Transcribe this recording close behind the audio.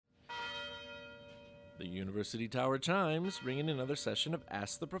The University Tower chimes, bringing another session of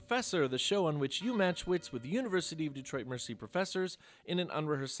Ask the Professor, the show on which you match wits with University of Detroit Mercy professors in an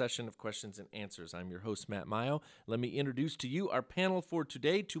unrehearsed session of questions and answers. I'm your host, Matt Mayo. Let me introduce to you our panel for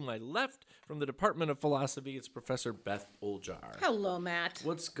today. To my left, from the Department of Philosophy, it's Professor Beth Oljar. Hello, Matt.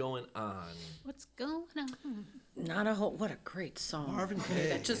 What's going on? What's going on? Not a whole. What a great song. Marvin Gaye.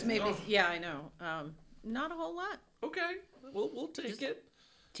 That just made me. Yeah, I know. Not a whole lot. Okay, we'll take it.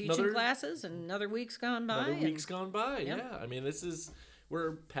 Teaching classes, and another week's gone by. Yep. Yeah. I mean,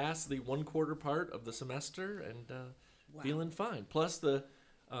 we're past the 1/4 part of the semester and feeling fine. Plus, the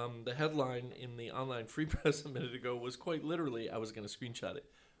headline in the online free press a minute ago was quite literally, I was going to screenshot it.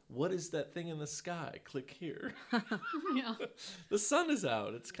 What is that thing in the sky? Click here. Yeah. The sun is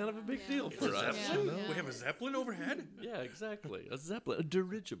out. It's kind of a big deal for us. Zeppelin? You know? We have a Zeppelin overhead? Yeah, exactly. A Zeppelin, a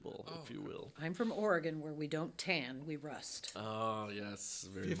dirigible, if you will. I'm from Oregon, where we don't tan, we rust. Oh, yes,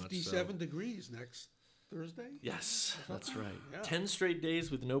 very much so. 57 degrees next Thursday? Yes, that's right. Yeah. 10 straight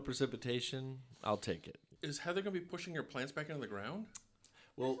days with no precipitation. I'll take it. Is Heather going to be pushing your plants back into the ground?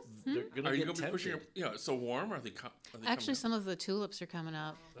 Well, they're going to Are you get going to be pushing? tempted. It's so warm. Are they Actually, some of the tulips are coming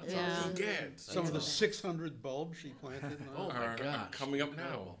up. Good. Some of the 600 bulbs she planted. Oh, my are gosh. coming up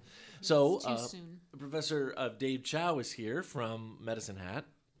now. So, It's too soon. Professor Dave Chow is here from Medicine Hat.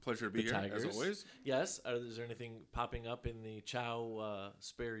 Pleasure to be The here, Tigers. as always. Yes. Is there anything popping up in the Chow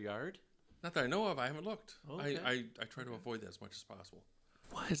spare yard? Not that I know of. I haven't looked. Okay. I try to avoid that as much as possible.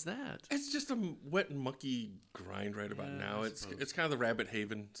 Why is that? It's just a wet and mucky grind right about now. It's kind of the rabbit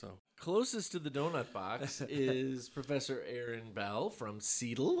haven. So Closest to the donut box is Professor Erin Bell from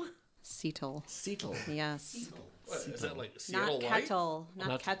Seattle. Seattle. Seattle. Yes. what, is that like Seattle Not Light? kettle. Not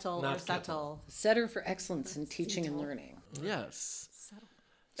Not- kettle not or settle. Setter for excellence in teaching and learning. Yes. Settle.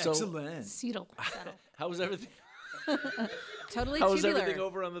 So, Excellent. Settle. how was everything? Totally How was tubular. everything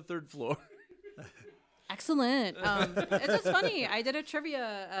over on the third floor? Excellent. It's just funny. I did a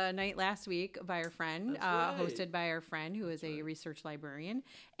trivia night last week by our friend, That's right. hosted by our friend who is a research librarian.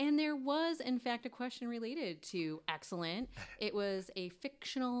 And there was, in fact, a question related to excellent. It was a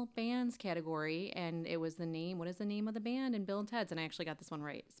fictional bands category, and it was the name. What is the name of the band in Bill and Ted's? And I actually got this one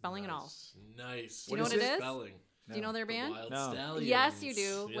right, spelling and all. Nice. Do you know what it is? Spelling? Do you know their band? Wild No. Stallions. Yes, you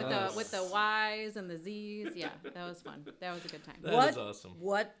do. Yes. With the Y's and the Z's. Yeah, that was fun. That was a good time. That is awesome.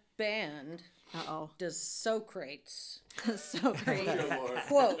 What band Uh-oh. does Socrates So great.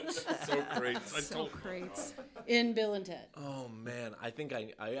 quote So great. So great. in Bill and Ted? Oh, man. I think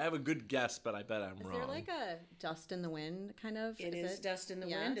I have a good guess, but I bet I'm Is wrong. there like a dust in the wind kind of? It is Dust in the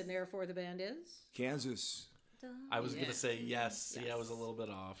Wind, Yes. and therefore the band is? Kansas. I was going to say yes. Yes. See, I was a little bit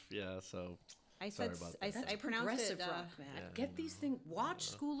off. Yeah, so... I said Sorry about I, that. I pronounced Progressive it. rock, Matt. Get these things. Watch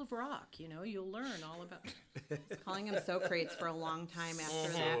School of Rock. You'll learn all about. Calling him Socrates for a long time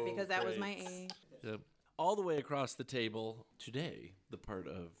after that because that was my age. Yep. All the way across the table today, the part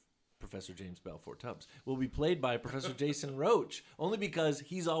of Professor James Balfour Tubbs will be played by Professor Jason Roche, only because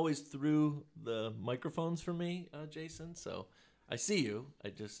he's always through the microphones for me, Jason. So I see you.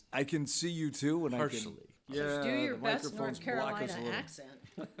 I can see you too when partially. I can. Yeah, Do your the best microphones North block us Carolina a little. accent.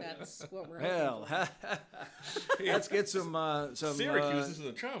 That's what we're Hell, let's get some Syracuse is in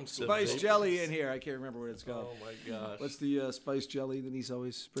the charm school. spice jelly in here. I can't remember what it's called. Oh my gosh. What's the spice jelly that he's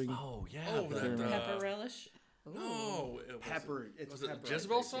always bringing? Oh yeah. Oh, the- that, Pepper relish. No, Pepper. It's Was it pepper,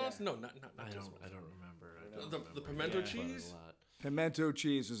 Jezebel I think, sauce? yeah. No, not I Jezebel. don't remember. The pimento Yeah, cheese? a lot. Pimento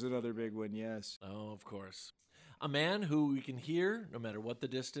cheese is another big one. Yes. Oh, of course. A man who we can hear, no matter what the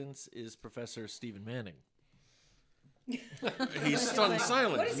distance, is Professor Stephen Manning. He's stunned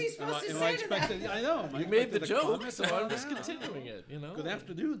silent. What is he supposed to Am I say to that? expected? I know. You made the joke, so I'm just continuing it, Good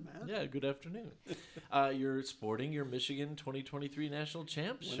afternoon, man. Yeah, good afternoon. You're sporting your Michigan 2023 national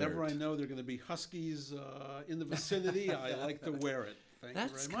champ shirt. Whenever I know there are going to be Huskies in the vicinity, I like to wear it. Thank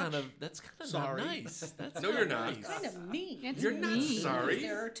That's you very much. that's kind of Sorry. not nice. That's No, you're not. nice. Kind of mean. It's You're not mean. sorry.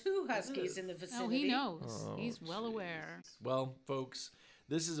 There are two Huskies in the vicinity. Oh, he knows. Oh, He's well aware. Well, folks,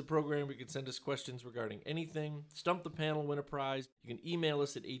 this is a program where you can send us questions regarding anything. Stump the panel, win a prize. You can email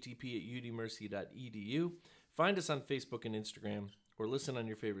us at atp@udmercy.edu. Find us on Facebook and Instagram, or listen on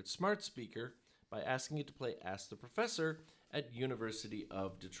your favorite smart speaker by asking it to play Ask the Professor at University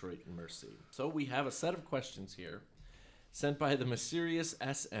of Detroit Mercy. So we have a set of questions here sent by the mysterious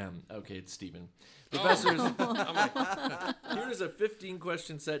SM. Okay, it's Stephen. Professors, here's a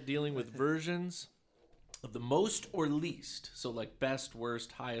 15-question set dealing with versions of the most or least. So like best,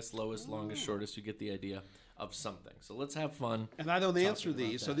 worst, highest, lowest, longest, shortest. You get the idea of something. So let's have fun. And I don't answer about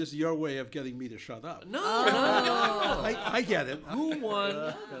these, so that. this is your way of getting me to shut up. No. I get it. Who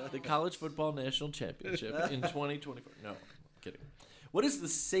won the college football national championship in 2024? No, kidding. What is the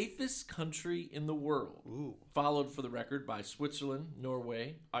safest country in the world? Ooh. Followed for the record by Switzerland,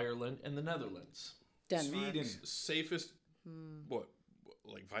 Norway, Ireland, and the Netherlands. Denmark. Sweden. Safest, what,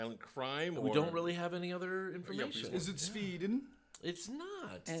 like violent crime? We or- don't really have any other information. Is it Sweden? It's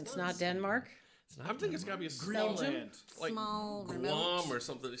not. And it's not Denmark? It's not I'm thinking it's got to be a Greenland. like Small, Guam remote. or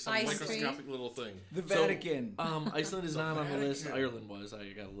something, some Ice microscopic little thing. The So, Vatican. Iceland is not on the list. Ireland was. I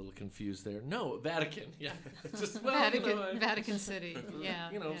got a little confused there. No, Vatican. Yeah. Just, well, Vatican City.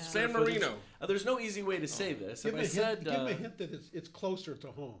 Yeah. yeah. San Marino. There's no easy way to say this. Give If a I said, give a hint that it's closer to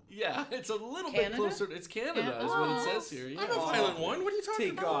home. yeah, it's a little Canada? bit closer. It's Canada, Yeah. is what it Oh. says here. Yeah. I'm a violent one. What are you talking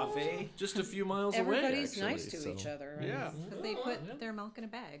Take about? off, eh? Just a few miles away. Everybody's actually, nice to so. each other. Right? Yeah. Because they put their milk in a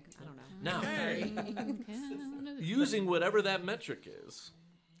bag. I don't know. Now, Canada. using whatever that metric is,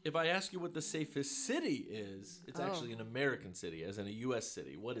 if I ask you what the safest city is, it's actually an American city, as in a U.S.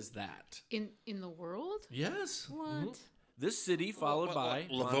 city. What is that? In the world? Yes. What? Mhm. This city followed by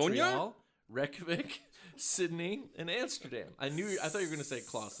Livonia? Montreal, Reykjavik, Sydney, and Amsterdam. I thought you were going to say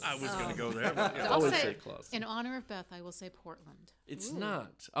Clausen. I was going to go there. But yeah. I'll always say, say Clausen. in honor of Beth, I will say Portland. It's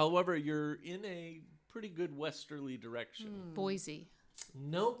not. However, you're in a pretty good westerly direction. Boise.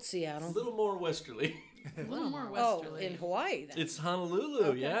 Nope. Seattle. A little more westerly. A little more Oh, westerly. in Hawaii then. It's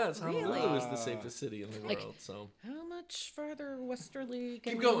Honolulu. Yeah, it's Honolulu Really? is the safest city in the world. So How much farther westerly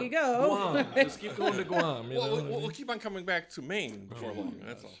can keep going. we go? Guam. Just keep going to Guam. You know? We'll keep on coming back to Maine before long.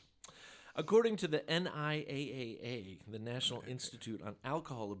 That's all. According to the NIAAA, the National Institute on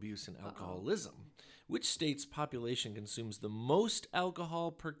Alcohol Abuse and Alcoholism, which state's population consumes the most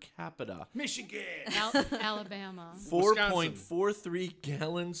alcohol per capita? Michigan. Alabama. 4.43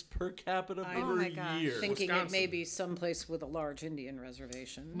 gallons per capita Oh per my gosh. year. Thinking it Wisconsin. may be someplace with a large Indian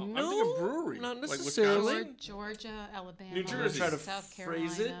reservation. I'm thinking brewery. not like necessarily. Wisconsin. Georgia, Alabama, New Jersey. Try to South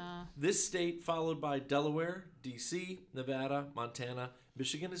phrase Carolina. it. This state followed by Delaware, D.C., Nevada, Montana.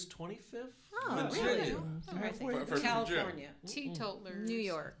 Michigan is 25th. Oh, really? I think For California. Teetotalers. New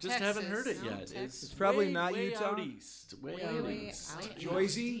York. Just haven't heard it Texas. yet. No, It's Texas. probably way, not way Utah. out east. Way Way out out east.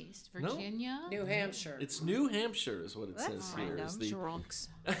 Jersey? East Virginia. New Hampshire. It's New Hampshire is what it says here. random. Is the, Drunks.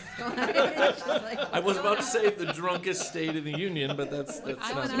 I was about to say the drunkest state in the union, but that's I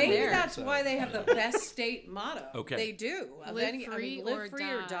not went the out Maybe there. that's why they have the best state motto. Okay. They do. Of Live any- I mean, free live or free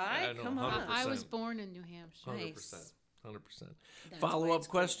or die. die. I know, Come on. 100%. I was born in New Hampshire. 100%. 100%. why Follow-up it's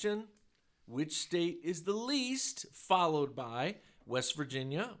cool. question. Which state is the least, followed by West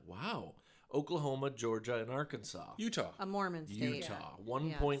Virginia, wow, Oklahoma, Georgia, and Arkansas? Utah. A Mormon state. Utah,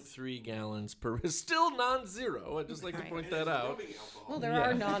 1.3 gallons per, still non-zero. I'd just like to point that out. Well, there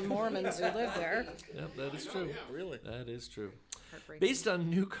are non-Mormons who live there. Yep, that is true. Really? That is true. Heartbreaking. Based on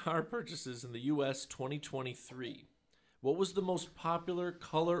new car purchases in the U.S. 2023, what was the most popular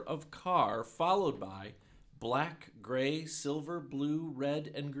color of car, followed by black, gray, silver, blue,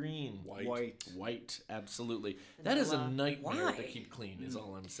 red, and green? White. White, absolutely. That is a nightmare to Why? keep clean, is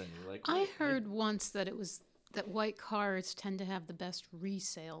all I'm saying. Like, I heard once that it was that white cars tend to have the best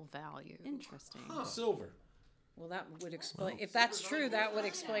resale value. Interesting. Silver. Well, that would explain. If that's true, that would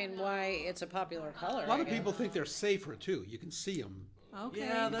explain why it's a popular color. A lot I of guess. people think they're safer too. You can see them. Okay.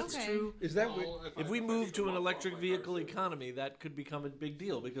 Yeah, that's okay. true. Is that what? If we move to an electric vehicle economy, that could become a big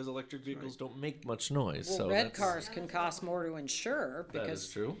deal because electric vehicles don't make much noise. Well, so red that's- cars can cost more to insure That because is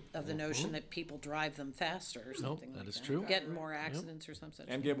true. of the notion that people drive them faster or something that like is that. true. Getting more accidents or something.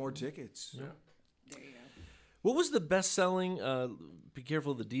 And get more tickets. There you go. What was the best-selling? Be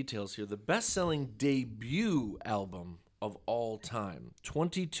careful of the details here. The best-selling debut album of all time,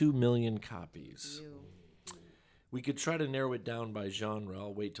 22 million copies. We could try to narrow it down by genre.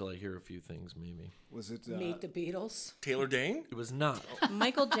 I'll wait till I hear a few things, maybe. Was it? Meet the Beatles. Taylor Dane? It was not.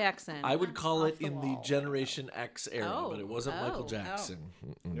 Michael Jackson. I would call it in the Generation X era, Oh, but it wasn't Michael oh. Jackson.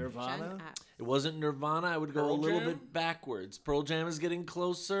 Nirvana? It wasn't Nirvana. I would go Pearl a little Jam? bit backwards. Pearl Jam is getting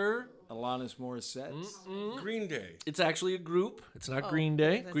closer. Alanis Morissette? Green Day. It's actually a group. It's not Oh, Green I Day.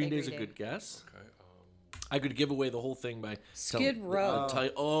 was gonna Green say Day's a Green Day. good guess. I could give away the whole thing by Skid telling-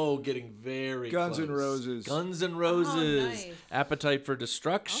 Row. getting very Guns N' close. Roses. Guns N' Roses. nice. Appetite for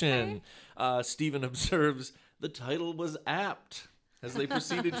Destruction. Stephen observes the title was apt as they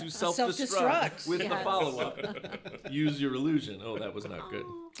proceeded to self-destruct Self-destruct, with the yes. follow-up. Use your illusion. Oh, that was not good.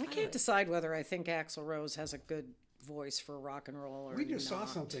 I can't decide whether I think Axl Rose has a good voice for rock and roll or We just not.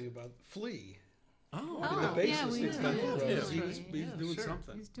 saw something about Flea. Oh, The yeah, bassist we in did. Guns N' Yeah. Roses. He's doing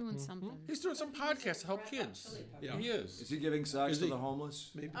something. He's doing something. He's doing some podcast to help kids. Yeah. He Is is. he giving socks Is to he? the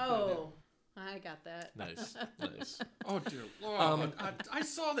homeless? Maybe Oh, I got that. nice, nice. Oh, dear Lord. I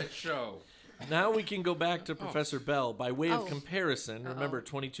saw that show. Now we can go back to Professor Bell. By way of Oh. comparison, remember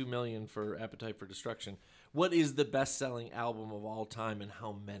 22 million for Appetite for Destruction. What is the best-selling album of all time, and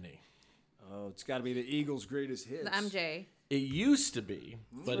how many? Oh, it's got to be the Eagles' greatest hits. The MJ. It used to be,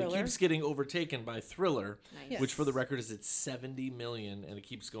 but Thriller. it keeps getting overtaken by Thriller, Nice. which for the record is at 70 million, and it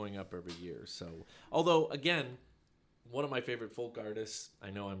keeps going up every year. So, although again, one of my favorite folk artists, I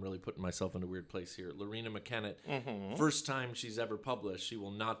know I'm really putting myself in a weird place here, Lorena McKennett, first time she's ever published, she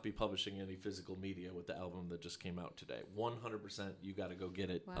will not be publishing any physical media with the album that just came out today. 100% you got to go get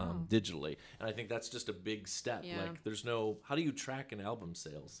it digitally. And I think that's just a big step. Yeah. Like, there's no, how do you track an album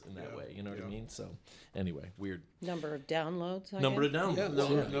sales in that way? You know what I mean? So, anyway, weird. Number of downloads. Number of downloads.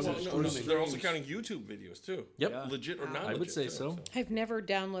 Yeah, They're also counting YouTube videos too. Yep. Yeah. Legit or not? I would say so. I've never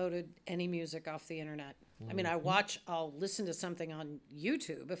downloaded any music off the internet. I mean, I'll listen to something on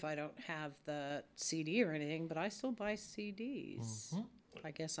YouTube if I don't have the CD or anything, but I still buy CDs. I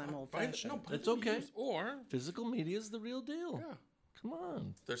guess I'm old fashioned. That's okay. Or Physical media is the real deal. yeah, Come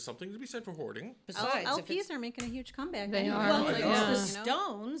on. there's something to be said for hoarding. Besides, if it's, LPs are making a huge comeback. They are. well, Like, if yeah. it's the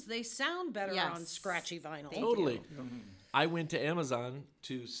Stones, they sound better Yes. on scratchy vinyl. Totally. I went to Amazon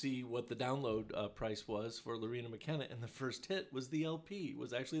to see what the download price was for Lorena McKenna, and the first hit was the LP.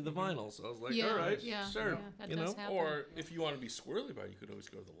 Was actually the vinyl. So I was like, Yeah, all right, yeah, sure. yeah, that you does know, happen. Or if you want to be squirrely about it, you could always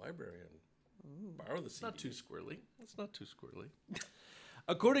go to the library and borrow the CD. not too squirrely. It's not too squirrely.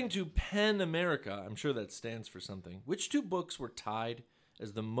 According to PEN America, I'm sure that stands for something. Which two books were tied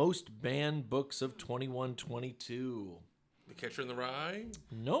as the most banned books of 21-22? The Catcher in the Rye.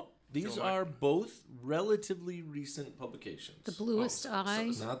 Nope. These So, are both relatively recent publications. The Bluest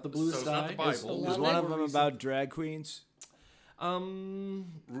Eye. Not the Bluest it's not Eye. the Bible. It's Is one of them about drag queens?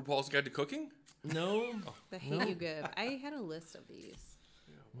 RuPaul's Guide to Cooking. No. The hate you give. I had a list of these.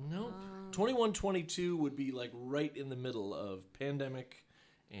 No. 21-22 would be like right in the middle of pandemic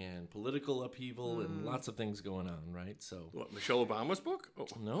and political upheaval and lots of things going on, right? So, What, Michelle Obama's book? Oh,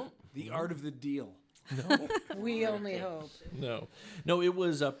 no. The Art of the Deal. We only hope. No, it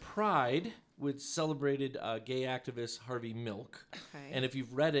was Pride, which celebrated gay activist Harvey Milk. Okay. And if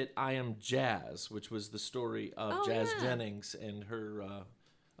you've read it, I Am Jazz, which was the story of Oh, Jazz yeah. Jennings and her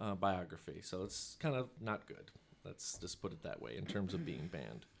biography. So it's kind of not good. Let's just put it that way in terms of being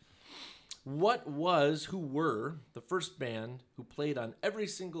banned. Who were the first band who played on every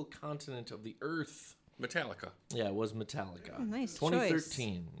single continent of the earth? Metallica. Yeah, it was Metallica. Nice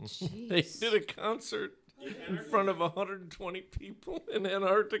 2013. They did a concert in front of 120 people in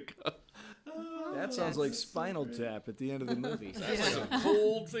Antarctica. That sounds like Spinal Tap at the end of the movie.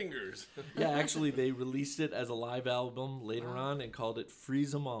 Cold Fingers. Yeah, actually, they released it as a live album later on and called it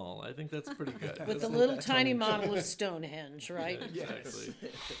Freeze 'Em All. I think that's pretty good. With the little tiny model of Stonehenge, right? Exactly.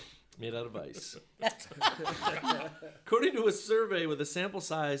 Made out of ice. According to a survey with a sample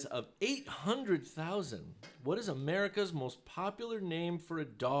size of 800,000, what is America's most popular name for a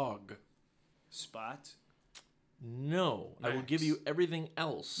dog? Spot. No. I will Max. give you everything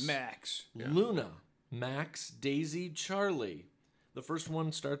else. Max. Luna, Max, Daisy, Charlie. The first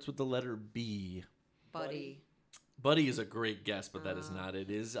one starts with the letter B. Buddy. Buddy is a great guess, but that is not.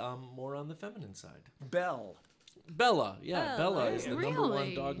 It is more on the feminine side. Bell. Bella, yeah, Bella is the number one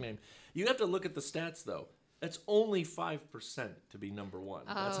Really? dog name. You have to look at the stats, though. That's only 5% to be number one.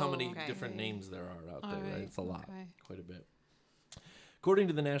 That's how many okay. different names there are out there, right? right, It's a lot, okay. quite a bit. According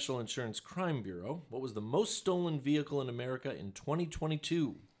to the National Insurance Crime Bureau, what was the most stolen vehicle in America in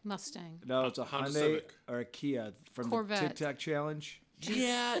 2022? Mustang. No, it's a Honda Hyundai Civic. or a Kia from Corvette. the Tic Tac Challenge.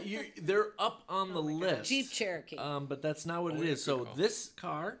 Yeah, they're up on the list. Jeep Cherokee. But that's not what it yeah, is. So good call. this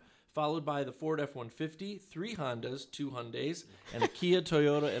car, followed by the Ford F-150, 3 Hondas, 2 Hyundais, and a Kia,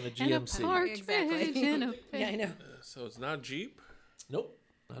 Toyota, and a And a GMC. partridge Exactly. and a yeah, I know. So it's not Jeep. Nope,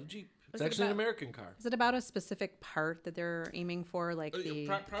 not a Jeep. It's it actually an about? American car. Is it about a specific part that they're aiming for, like the?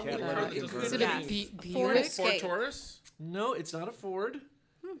 Probably. Cadillac Doesn't converter. Is it it a mean Buick? Ford Ford Escape. Taurus? No, it's not a Ford.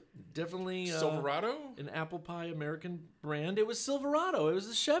 Definitely Silverado? an apple pie American brand. It was Silverado. It was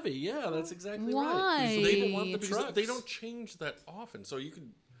a Chevy. Yeah, that's exactly right. Why? They didn't want the Because trucks. they don't change that often, so you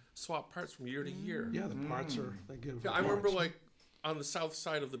can swap parts from year to year. Yeah, the parts are, they give. Yeah, I remember like on the south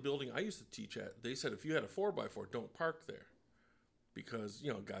side of the building I used to teach at, they said if you had a 4x4, don't park there. Because,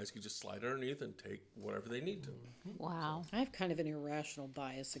 guys could just slide underneath and take whatever they need to. Wow. I have kind of an irrational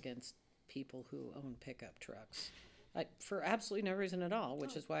bias against people who own pickup trucks. For absolutely no reason at all,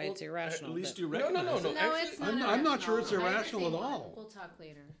 which is why it's irrational. At least but- you No, recognize no, no, no. it. No, Actually, it's not. I'm not sure it's irrational. irrational at all. We'll talk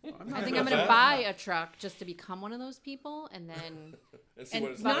later. I'm I not think a I'm going to fan. buy a truck just to become one of those people, and then and see what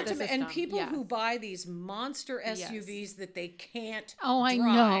And it's not like. to, the and system, people yes. who buy these monster Yes. SUVs that they can't Oh, I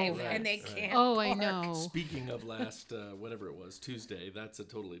drive know. and they can't Oh, I park. know. Speaking of last, whatever it was, Tuesday, that's a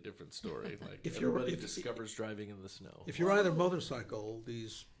totally different story. Like If you're- everybody if- discovers driving in the snow. If you ride a motorcycle,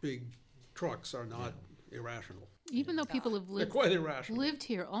 these big trucks are not irrational. Even though people have They're lived quite irrational. lived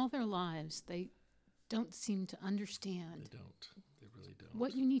here all their lives, they don't seem to understand They don't. They really don't.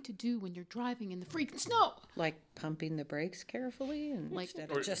 what you need to do when you're driving in the freaking snow. Like pumping the brakes carefully and Like-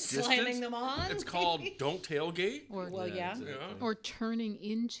 instead Or of just distance. slamming them on. It's called don't tailgate. Or Well, yeah, exactly. Yeah. or turning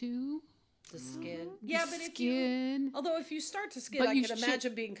into the skid. Yeah, but if you, skid. although if you start to skid, But I you can should-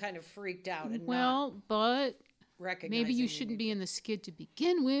 imagine being kind of freaked out and not Well, but recognizing. maybe you shouldn't be in the skid to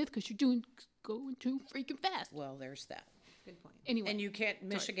begin with because you're going too freaking fast. Well, there's that. Good point. Anyway, And you can't.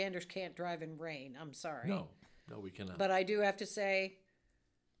 Michiganders can't drive in rain. I'm sorry. No, we cannot. But I do have to say,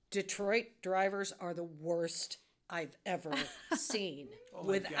 Detroit drivers are the worst I've ever seen,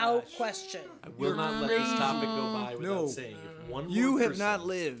 without question. I will not let this topic go by without No. saying if one You more have not person-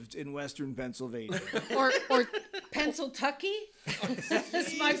 lived in Western Pennsylvania. or Pennsyltucky,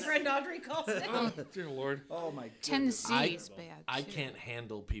 as my friend Audrey calls it. Oh, dear Lord. Oh my goodness. Tennessee is bad. I too. can't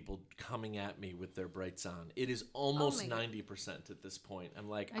handle people coming at me with their brights on. It is almost Oh my God. 90% at this point. I'm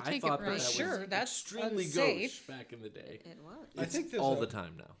like, I I, take it thought that, right. that Sure, was that's extremely unsafe. gauche back in the day. It was. I It's think there's all a- the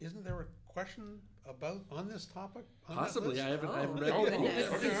time now. Isn't there a question on this topic? on that Possibly, list? I haven't read Oh, it. okay.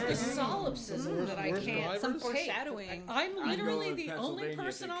 It's the solipsism that I Worst can't drivers? Some take. foreshadowing. I'm literally to the only Pennsylvania if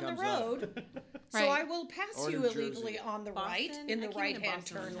person it on the comes up. road, so Right. I will pass Or you New Jersey. illegally on the right Boston, in the I came into right-hand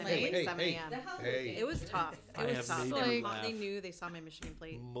Boston turn one time lane. at Hey, 7 hey, a.m. hey. It was tough. I It was have tough. made them laugh. They knew they saw my Michigan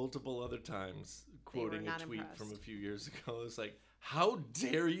plate. Multiple other times quoting a not tweet impressed. from a few years ago. It's like, how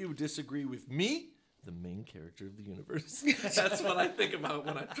dare you disagree with me, the main character of the universe? That's what I think about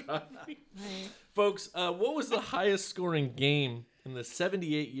when I'm driving. Folks, what was the highest scoring game in the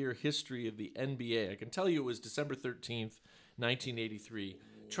 78-year history of the NBA? I can tell you it was December 13th, 1983.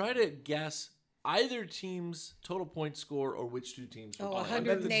 Try to guess either team's total point score or which two teams were Oh, playing. I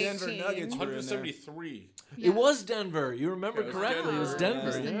bet the Denver 118. Nuggets were in there. 173. It was Denver. You remember Yeah, it was correctly. It was Denver. Denver. It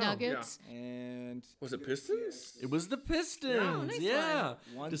was the yeah. Nuggets. And Was it Pistons? It was the Pistons. Oh, nice yeah.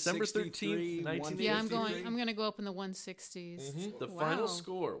 one. December 163, 13th, 1983. Yeah, I'm 153. going to go up in the 160s. The Wow. final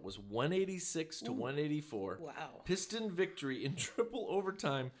score was 186 to 184. Wow. Piston victory in triple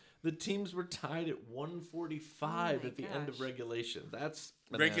overtime. The teams were tied at 145 Oh at the my end of gosh. regulation. That's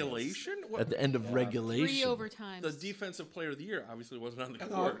bananas. Regulation? At the end of regulation. 3 overtimes. The defensive player of the year obviously wasn't on the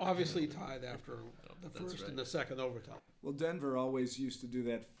And court. obviously tied after the that's first right. and the second overtime. Well, Denver always used to do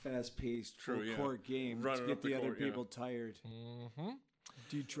that fast-paced True, full yeah. court game Running to up get the the other court, yeah. people tired.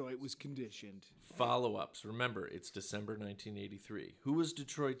 Detroit was conditioned. Follow-ups. Remember, it's December 1983. Who was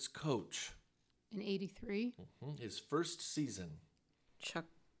Detroit's coach? in 83. His first season. Chuck.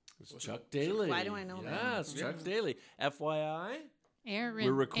 It was Chuck Daly. Why do I know that? Yeah, it's Chuck Daly. FYI, Aaron.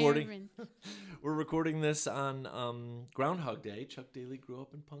 We're recording- Aaron. we're recording this on Groundhog Day. Chuck Daly grew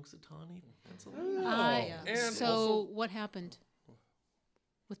up in Punxsutawney, Pennsylvania. And So also- what happened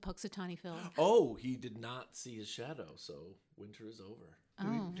with Punxsutawney Phil? Oh, he did not see his shadow, so winter is over.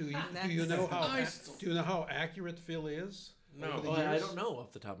 Oh. Do you know how Nice. do you know how accurate Phil is? No. over the Oh, I years? don't know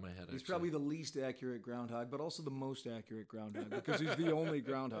off the top of my head. He's actually. probably the least accurate groundhog, but also the most accurate groundhog because he's the only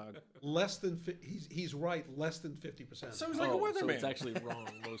groundhog. Less than he's right. Less than 50%. So he's like a So weatherman. it's actually wrong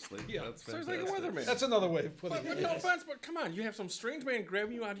mostly. Yeah. That's So he's like a fantastic. weatherman. That's another way of putting But it. no offense, but come on, you have some strange man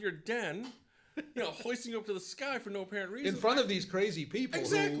grabbing you out of your den, hoisting you up to the sky for no apparent reason. In front of these crarazy people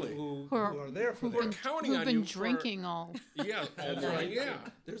Exactly. who Who are- are there for We're that. counting Who've on been you for- drinking all. Yeah, all the time, yeah.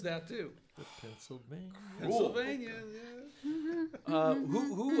 There's that too. Pennsylvania. Pennsylvania. Yeah.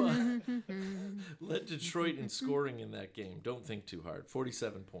 Who led Detroit in scoring in that game? Don't think too hard.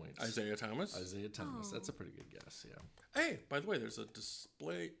 47 points. Isaiah Thomas. Isaiah Thomas. That's a pretty good guess. Yeah, Hey, by the way, there's a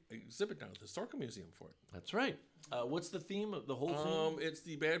display exhibit now at the Historical Museum for it. that's right. What's the theme of the whole thing? It's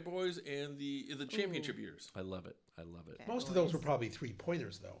the Bad Boys and the championship years. I love it. I love it. Most of those were probably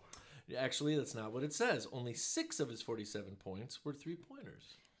 3-pointers, though. Actually, that's not what it says. Only 6 of his 47 points were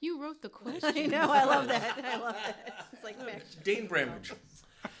 3-pointers. You wrote the question. I know. I love that. I love that. It's like fact. Dane Bramage.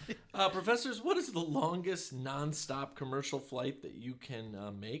 Professors, what is the longest non-stop commercial flight that you can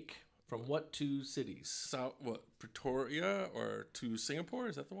make? From what two cities? Pretoria or to Singapore?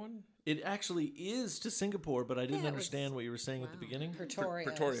 Is that the one? It actually is to Singapore, but I didn't Yeah, it understand what you were saying at the beginning. Pretoria.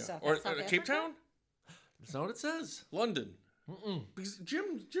 Pretoria. South Or South Cape Africa? Town? That's not what it says. London. Because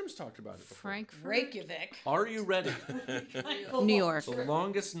Jim's talked about it before. Frankfurt. Reykjavik. Are you ready? New York. The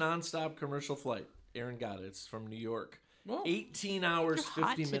longest non-stop commercial flight. Aaron got it. It's from New York. Well, 18 hours, You're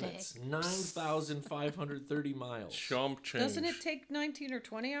hot 50 today. minutes, 9,530 miles. chump change. Doesn't it take 19 or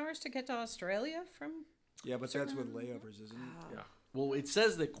 20 hours to get to Australia from? Yeah, but that's with layovers, isn't it? Yeah. Well, it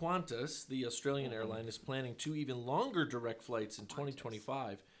says that Qantas, the Australian airline, is planning 2 even longer direct flights in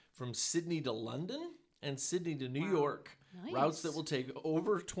 2025 from Sydney to London and Sydney to New York. Nice. Routes that will take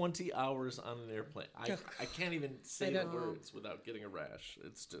over 20 hours on an airplane. I can't even say the words without getting a rash.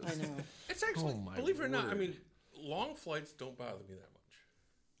 It's just. I know. It's actually, Oh, my believe it or not, I word. mean, long flights don't bother me that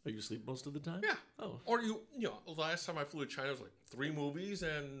much. Are you asleep most of the time? Yeah. Oh. Or the last time I flew to China was like 3 movies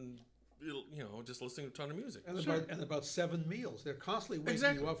and just listening to a ton of music. And about 7 meals. They're constantly waking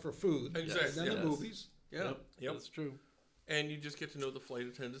Exactly. you up for food. Exactly. And then the Yes. movies. Yeah. Yep. That's true. And you just get to know the flight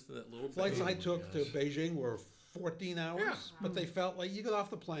attendants in that little Flights bay. I took to Beijing were 14 hours, Yeah. but they felt like you got off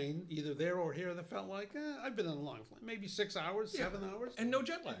the plane, either there or here, they felt like, I've been on a long flight. Maybe 6 hours, 7 hours. And no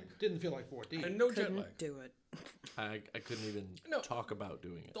jet lag. Didn't feel like 14. And no jet Couldn't lag. do it. I couldn't even No. talk about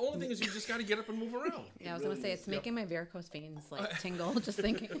doing it. The only thing is you just got to get up and move around. Yeah, I was gonna say it's making my varicose veins like tingle just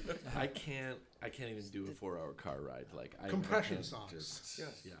thinking. I can't even do a 4-hour car ride. Like Compression I can't socks. just-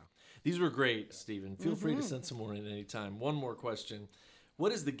 Yes. Yeah. These were great, Stephen. Feel free to send some more in anytime. One more question.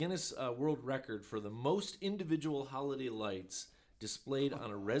 What is the Guinness World Record for the most individual holiday lights displayed on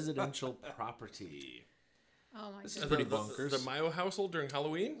a residential property? Oh my This is goodness. pretty bonkers. The Mayo household during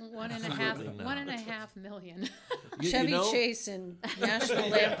Halloween? 1.5 million. Chevy Chase in National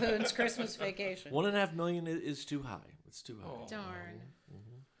Lampoon's Christmas Vacation. 1.5 million is too high. It's too high. Darn.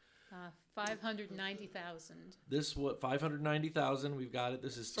 590,000. This what 590,000. We've got it.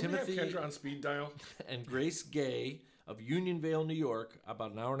 This is Somebody Timothy have Kendra on speed dial. and Grace Gay of Unionville, New York,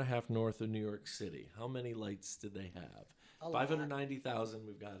 about an hour and a half north of New York City. How many lights did they have? 590,000.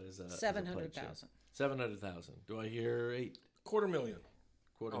 We've got as a 700,000. 700,000. Do I hear 8? $250,000.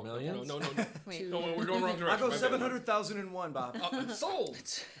 Quarter million? No. Wait. No, we're going wrong direction. I go My bad. 700,001, Bob. Sold.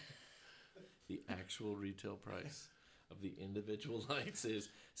 The actual retail price of the individual lights is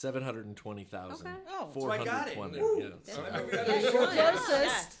 720,000. Okay. Oh. So I got it. 420. Woo. Yes. We're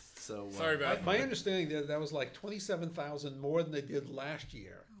closest. So Sorry, Beth. My understanding that was like 27,000 more than they did last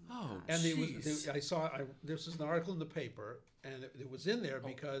year. Oh, And jeez. this is an article in the paper, and it was in there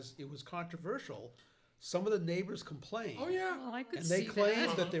because it was controversial. Some of the neighbors complained. Oh, yeah. Oh, I could And see they claimed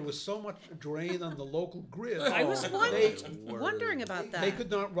that. that there was so much drain on the local grid. I was They- wondering about that. They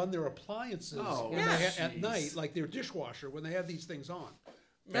could not run their appliances Oh, when yeah. at Jeez. night, like their dishwasher, when they had these things on.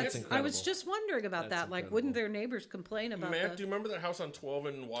 That's I incredible. was just wondering about That's that. Like, incredible. wouldn't their neighbors complain about Matt, do the... you remember that house on 12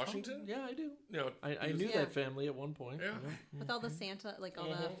 in Washington? Yeah, I do. You know, I knew Yeah. that family at one point. Yeah. With all the Santa, like all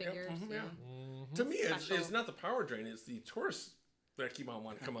the figures. yeah. Mm-hmm. To me, it's Special. not the power drain; it's the tourists that keep on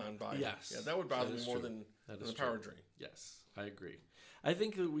wanting to come on by. Yes. Yeah, that would bother That me is more true. than That the is power true. drain. Yes, I agree. I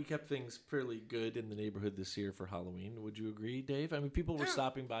think that we kept things fairly good in the neighborhood this year for Halloween. Would you agree, Dave? I mean, people were Yeah.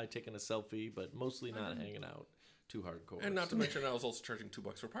 stopping by, taking a selfie, but mostly not hanging out too hardcore. And not to mention, I was also charging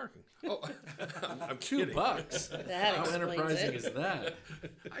 $2 for parking. Oh, I'm $2. kidding. How explains enterprising it. is that?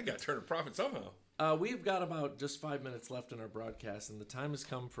 I got to turn a profit somehow. We've got about just 5 minutes left in our broadcast, and the time has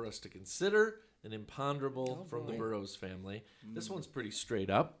come for us to consider an imponderable from the Burroughs family. This one's pretty straight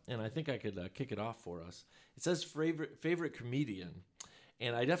up, and I think I could kick it off for us. It says favorite comedian,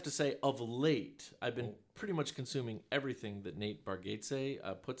 and I'd have to say of late, I've been pretty much consuming everything that Nate Bargatze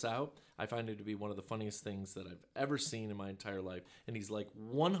puts out. I find him to be one of the funniest things that I've ever seen in my entire life, and he's like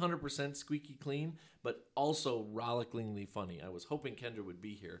 100% squeaky clean, but also rollickingly funny. I was hoping Kendra would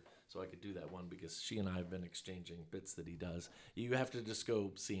be here so I could do that one because she and I have been exchanging bits that he does. You have to just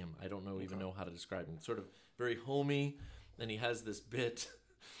go see him. I don't even know how to describe him. Sort of very homey, and he has this bit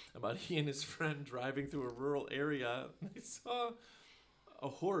about he and his friend driving through a rural area. They saw a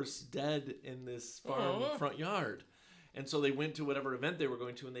horse dead in this farm front yard. And so they went to whatever event they were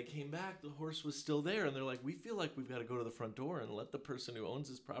going to, and they came back. The horse was still there, and they're like, "We feel like we've got to go to the front door and let the person who owns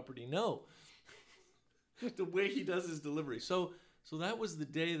this property know." The way he does his delivery. So that was the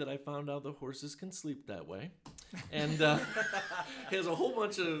day that I found out the horses can sleep that way. And he has a whole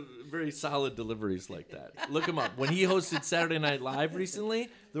bunch of very solid deliveries like that. Look him up. When he hosted Saturday Night Live recently,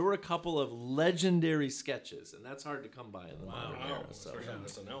 there were a couple of legendary sketches, and that's hard to come by in the modern era. So Especially on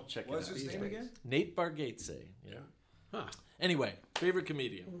SNL. check it What's out. his name again? Nate Bargatze. Yeah. Huh. Anyway, favorite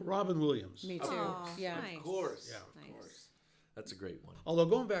comedian. Robin Williams. Me too. Oh, Yeah. nice. Of course. Yeah. Of course. That's a great one. Although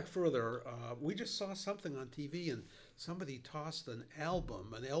going back further, we just saw something on TV and somebody tossed an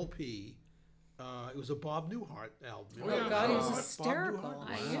album, an LP. It was a Bob Newhart album. Oh, yeah. God, he's Bob hysterical.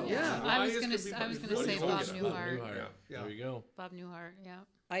 Newhart. Yeah. I was gonna say Bob Newhart. Newhart. Yeah. There you go. Bob Newhart, yeah.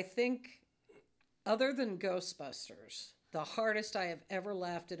 I think, other than Ghostbusters, the hardest I have ever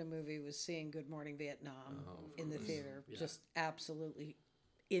laughed at a movie was seeing Good Morning Vietnam in the theater. Yeah. Just absolutely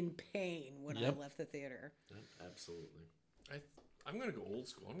in pain when Yep. I left the theater. Absolutely. I'm going to go old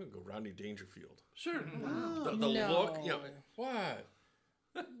school. I'm going to go Rodney Dangerfield. Sure. The No. look, you know, what?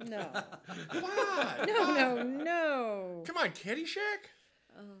 No. What? No. Come on, Caddyshack?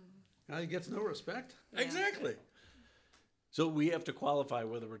 Now he gets no respect. Exactly. So we have to qualify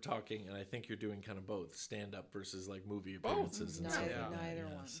whether we're talking, and I think you're doing kind of both, stand-up versus like movie appearances and stuff. Neither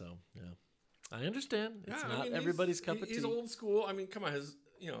one. So I understand. It's Yeah, not I mean, everybody's cup of tea. He's old school. I mean, come on,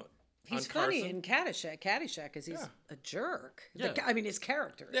 He's on funny Carson. in Caddyshack because he's a jerk. Yeah. I mean, his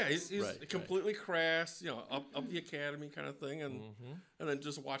character. Yeah, he's Right. completely crass, up the academy kind of thing, and then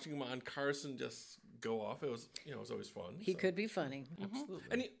just watching him on Carson just go off. It was always fun. He could be funny.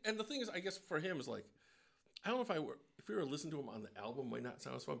 Absolutely. And the thing is, I guess for him is like, I don't know if we were listening to him on the album, it might not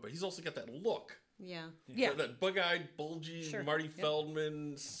sound as fun, but he's also got that look. Yeah. Yeah. That bug-eyed, bulgy, Sure. Marty Yep.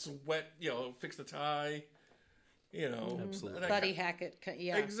 Feldman, sweat, fix the tie, Absolutely. that Buddy kind- Hackett.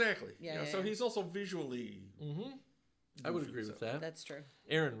 Yeah. Exactly. Yeah, So yeah. he's also visually. I would goofy, agree with so- that. That's true.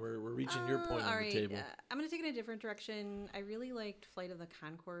 Aaron, we're reaching your point all on right. the table. I'm going to take it in a different direction. I really liked Flight of the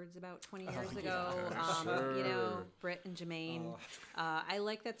Conchords about 20 years ago. Sure. Britt and Jermaine. I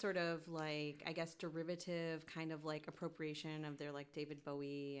like that sort of like, I guess, derivative kind of like appropriation of their like David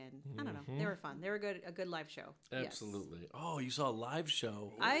Bowie, and I don't know. They were fun. They were a good live show. Yes. Absolutely. Oh, you saw a live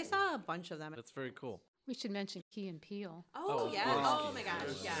show. I saw a bunch of them. That's very cool. We should mention Key and Peele. Oh, of yeah. course. Oh, my gosh.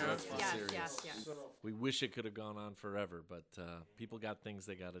 Yes. Serious. Yes. We wish it could have gone on forever, but people got things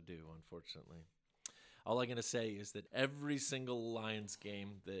they got to do, unfortunately. All I'm going to say is that every single Lions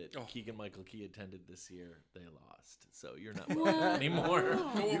game that Keegan-Michael Key attended this year, they lost. So you're not welcome anymore.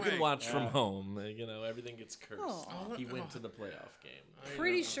 You can watch from home. Everything gets cursed. He went to the playoff game.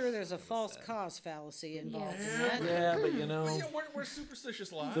 Pretty sure there's a false cause fallacy involved in that. Yeah, but We're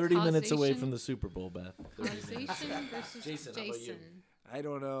superstitious lives. 30 minutes away Causation. from the Super Bowl, Beth. 30 minutes. Causation versus Jason, how about you? I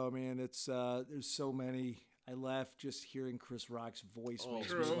don't know, man. It's there's so many. I laugh just hearing Chris Rock's voice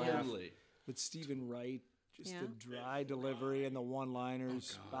makes me laugh. Totally. But Stephen Wright, just Yeah. the dry delivery and the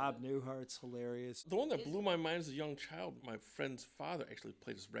one-liners. Bob Newhart's hilarious. The one that blew my mind as a young child, my friend's father actually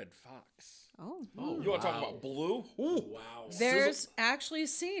played as Red Fox. Oh. You want to talk about blue? Ooh. Wow. There's actually a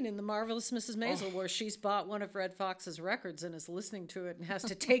scene in The Marvelous Mrs. Maisel where she's bought one of Red Fox's records and is listening to it and has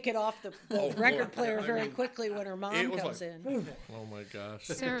to take it off the record player very quickly when her mom it was comes like, in. Oh, my gosh.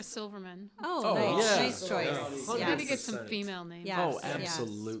 Sarah Silverman. Oh, nice choice. Yeah. Maybe get 100%. some female names. Yeah. Oh, Yes,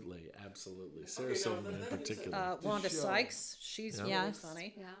 absolutely. Absolutely. Sarah Silverman in particular. Wanda Sykes, she's really Yes.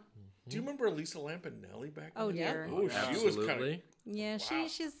 funny. Yeah. Do you remember Lisa Lampanelli back then? Oh, dear. Oh, she was kind of. Absolutely. Yeah,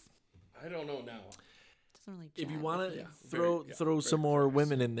 she's I don't know now. doesn't really. If you jive want with to me. throw very some more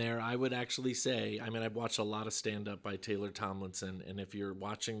women in there, I would actually say, I've watched a lot of stand-up by Taylor Tomlinson, and if you're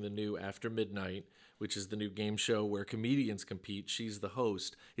watching the new After Midnight, which is the new game show where comedians compete, she's the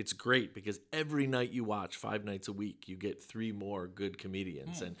host. It's great because every night you watch, 5 nights a week, you get 3 more good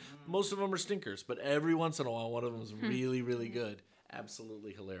comedians, and most of them are stinkers, but every once in a while, one of them is really, really good.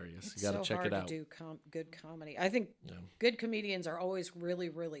 Absolutely hilarious. You got to so check hard it out. to do good comedy. I think good comedians are always really,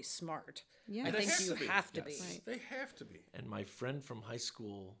 really smart. Yeah. I They think have you to be. have to Yes. be. They have to be. And my friend from high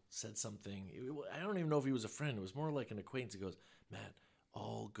school said something. I don't even know if he was a friend. It was more like an acquaintance. He goes, Matt,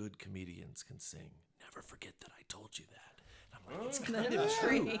 all good comedians can sing. Never forget that I told you that. And I'm like, it's kind of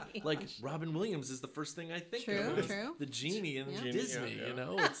true. Like Robin Williams is the first thing I think True, of. It's true. The genie in Genie, Disney,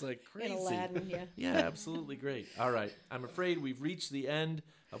 yeah. It's like crazy. In Aladdin, yeah. Yeah, absolutely great. All right. I'm afraid we've reached the end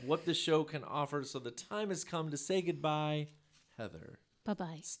of what this show can offer, so the time has come to say goodbye. Heather,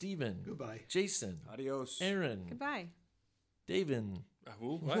 Bye-bye. Stephen, Goodbye. Jason, Adios. Aaron, Goodbye. David,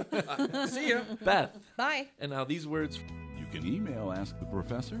 Who? What? See ya. Beth. Bye. And now these words. You can email Ask the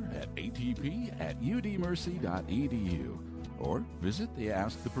Professor at atp@udmercy.edu or visit the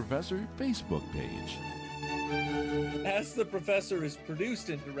Ask the Professor Facebook page. Ask the Professor is produced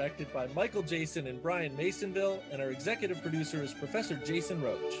and directed by Michael Jason and Brian Masonville, and our executive producer is Professor Jason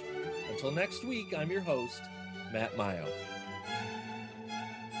Roche. Until next week, I'm your host, Matt Mayo.